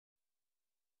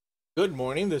Good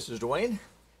morning, this is Dwayne,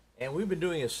 and we've been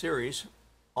doing a series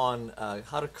on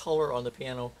how to color on the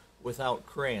piano without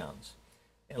crayons.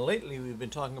 And lately we've been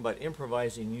talking about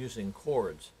improvising using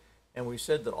chords. And we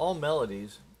said that all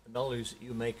melodies, the melodies that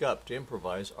you make up to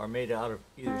improvise, are made out of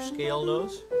either scale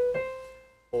notes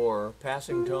or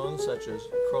passing tones such as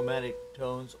chromatic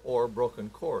tones or broken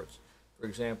chords. For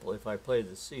example, if I play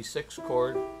the C6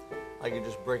 chord, I can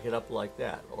just break it up like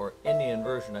that. Or in the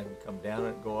inversion, I can come down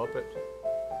and go up it.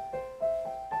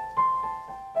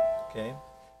 Okay,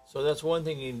 so that's one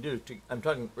thing you can do. I'm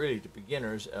talking really to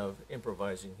beginners of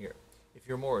improvising here. If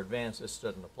you're more advanced, this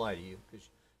doesn't apply to you because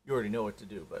you already know what to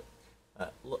do, but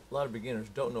a lot of beginners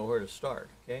don't know where to start,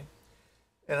 okay?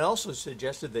 And I also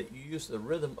suggested that you use the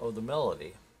rhythm of the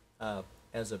melody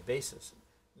as a basis.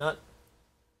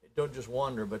 Don't just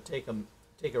wander, but take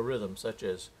a rhythm such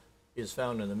as is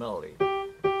found in the melody.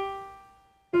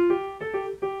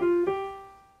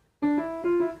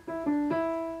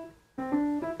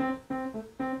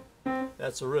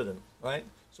 That's a rhythm, right?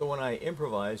 So when I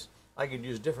improvise, I could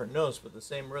use different notes but the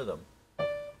same rhythm.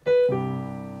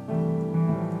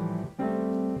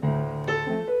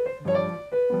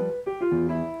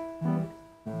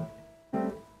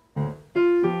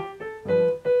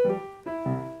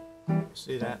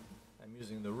 See that? I'm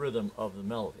using the rhythm of the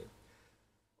melody.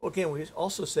 Okay, we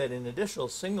also said in additional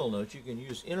single notes you can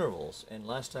use intervals, and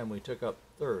last time we took up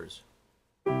thirds.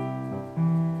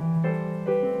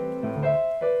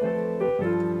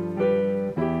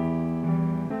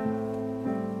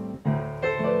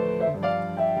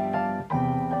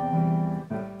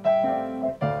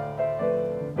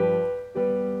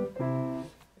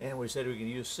 We said we can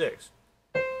use 6.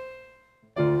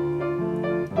 I'm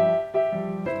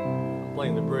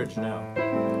playing the bridge now.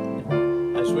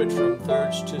 I switch from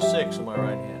thirds to 6 in my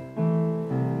right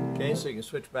hand. Okay, so you can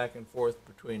switch back and forth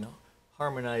between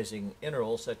harmonizing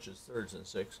intervals such as thirds and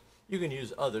 6. You can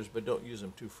use others, but don't use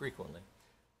them too frequently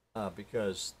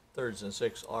because thirds and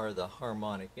 6 are the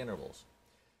harmonic intervals.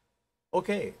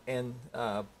 Okay, and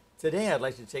today I'd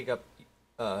like to take up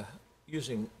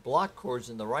using block chords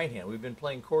in the right hand. We've been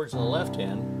playing chords in the left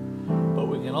hand, but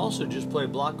we can also just play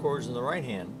block chords in the right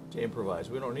hand to improvise.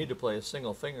 We don't need to play a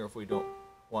single finger if we don't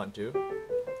want to.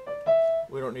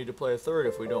 We don't need to play a third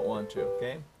if we don't want to,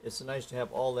 okay? It's nice to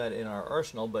have all that in our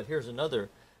arsenal, but here's another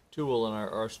tool in our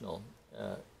arsenal.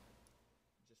 Just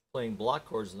playing block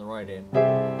chords in the right hand.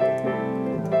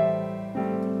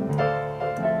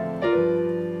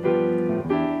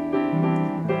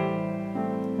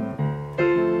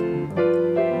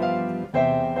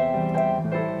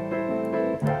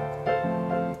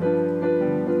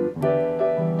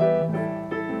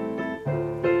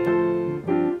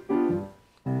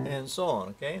 And so on,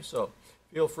 okay? So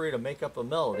feel free to make up a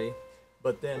melody,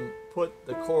 but then put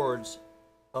the chords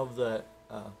of the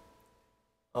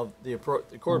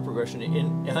chord progression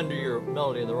in under your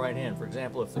melody in the right hand. For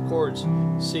example, if the chord's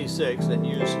C6, then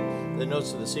use the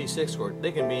notes of the C6 chord.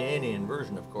 They can be any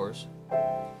inversion, of course.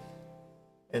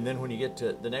 And then when you get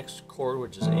to the next chord,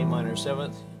 which is A minor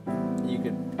 7th, you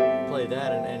could play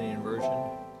that in any inversion.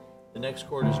 The next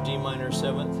chord is D minor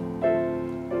 7th.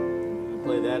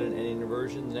 Play that in any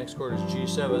inversion. The next chord is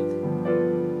G7th.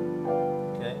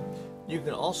 Okay. You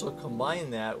can also combine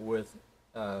that with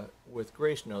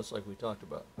grace notes, like we talked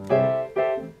about.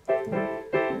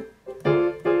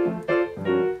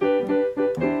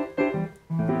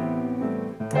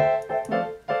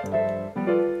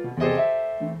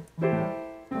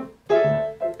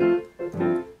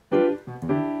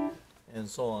 And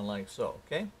so on, like so.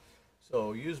 Okay.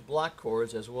 So use block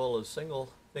chords as well as single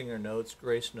finger notes,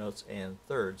 grace notes, and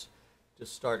thirds to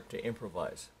start to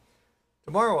improvise.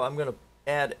 Tomorrow I'm going to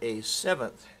add a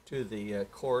 7th to the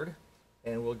chord,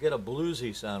 and we'll get a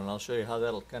bluesy sound, and I'll show you how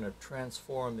that'll kind of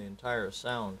transform the entire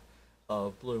sound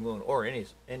of Blue Moon, or any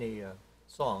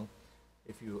song,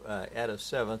 if you add a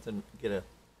 7th and get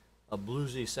a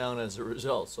bluesy sound as a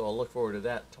result. So I'll look forward to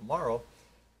that tomorrow.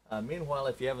 Meanwhile,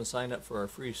 if you haven't signed up for our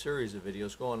free series of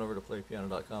videos, go on over to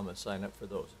playpiano.com and sign up for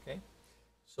those, okay?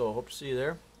 So I hope to see you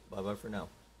there. Bye-bye for now.